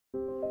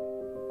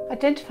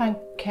Identifying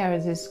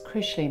carers is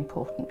crucially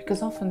important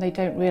because often they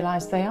don't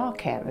realise they are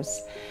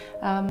carers.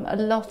 A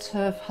lot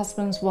of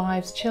husbands,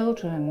 wives,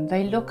 children,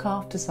 they look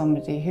after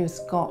somebody who's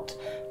got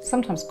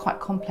sometimes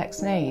quite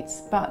complex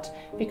needs, but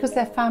because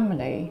they're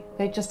family,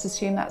 they just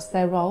assume that's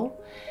their role.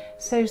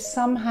 So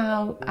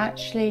somehow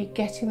actually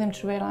getting them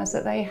to realise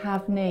that they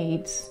have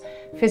needs,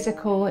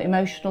 physical,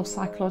 emotional,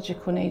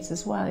 psychological needs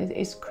as well,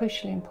 is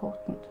crucially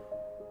important.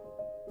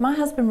 My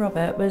husband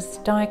Robert was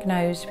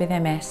diagnosed with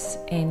MS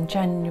in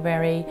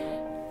January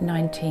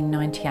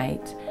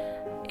 1998.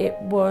 It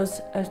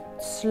was a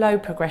slow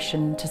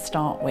progression to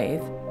start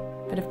with,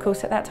 but of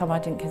course at that time I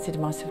didn't consider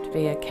myself to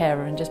be a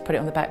carer and just put it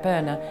on the back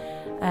burner.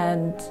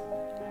 And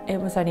it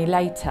was only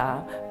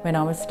later when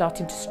I was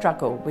starting to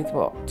struggle with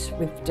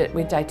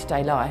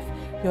day-to-day life.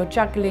 You're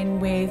juggling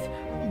with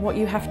what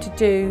you have to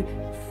do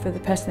for the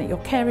person that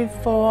you're caring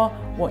for,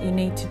 what you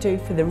need to do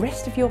for the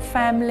rest of your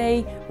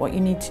family, what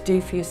you need to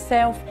do for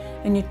yourself,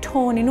 and you're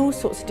torn in all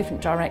sorts of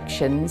different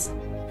directions.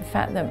 The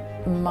fact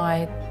that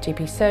my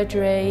GP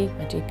surgery,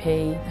 my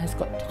GP has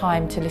got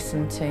time to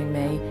listen to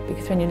me,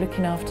 because when you're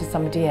looking after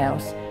somebody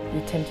else,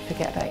 you tend to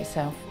forget about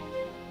yourself.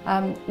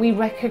 We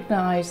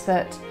recognise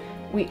that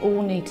we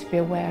all need to be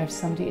aware if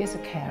somebody is a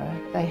carer,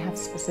 they have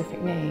specific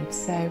needs.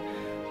 So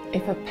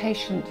if a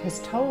patient has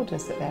told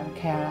us that they're a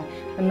carer,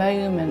 the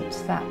moment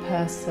that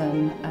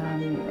person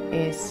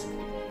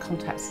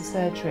contacts the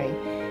surgery,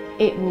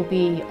 it will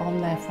be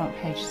on their front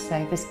page to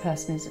say this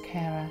person is a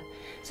carer.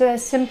 So they're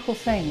simple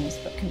things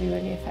but can be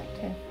really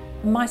effective.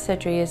 My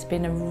surgery has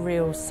been a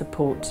real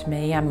support to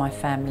me and my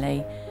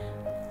family.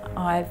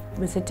 I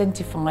was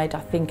identified,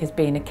 I think, as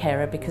being a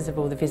carer because of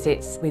all the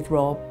visits with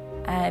Rob,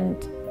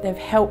 and they've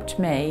helped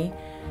me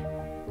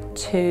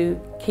to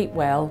keep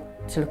well,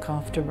 to look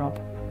after Rob.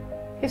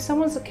 If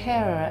someone's a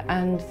carer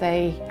and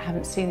they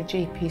haven't seen a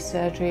GP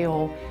surgery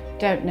or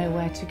don't know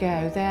where to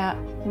go, there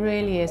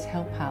really is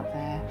help out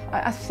there.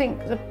 I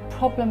think the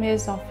problem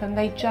is often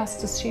they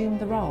just assume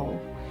the role.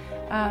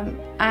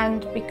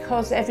 And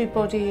because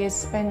everybody is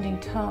spending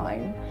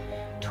time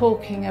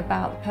talking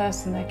about the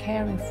person they're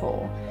caring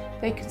for,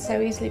 they can so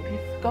easily be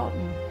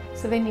forgotten.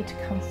 So they need to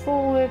come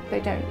forward,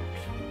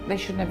 they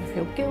should never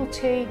feel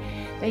guilty,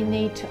 they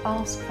need to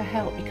ask for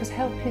help because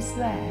help is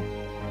there.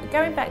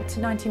 Going back to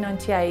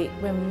 1998,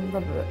 when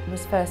Robert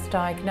was first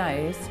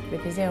diagnosed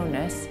with his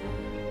illness,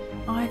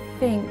 I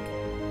think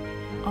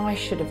I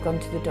should have gone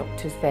to the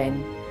doctors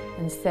then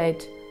and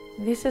said,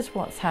 this is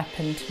what's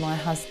happened to my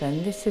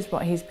husband, this is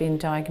what he's been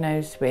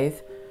diagnosed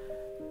with.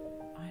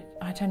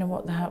 I don't know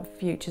what the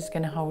future's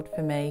going to hold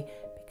for me,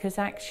 because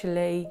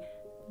actually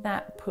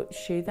that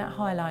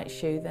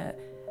highlights you that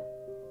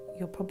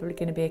you're probably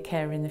going to be a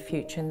carer in the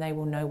future and they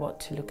will know what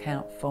to look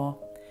out for.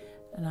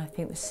 And I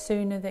think the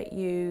sooner that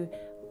you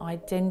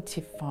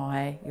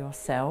identify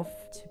yourself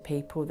to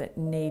people that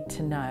need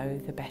to know,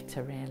 the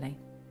better, really.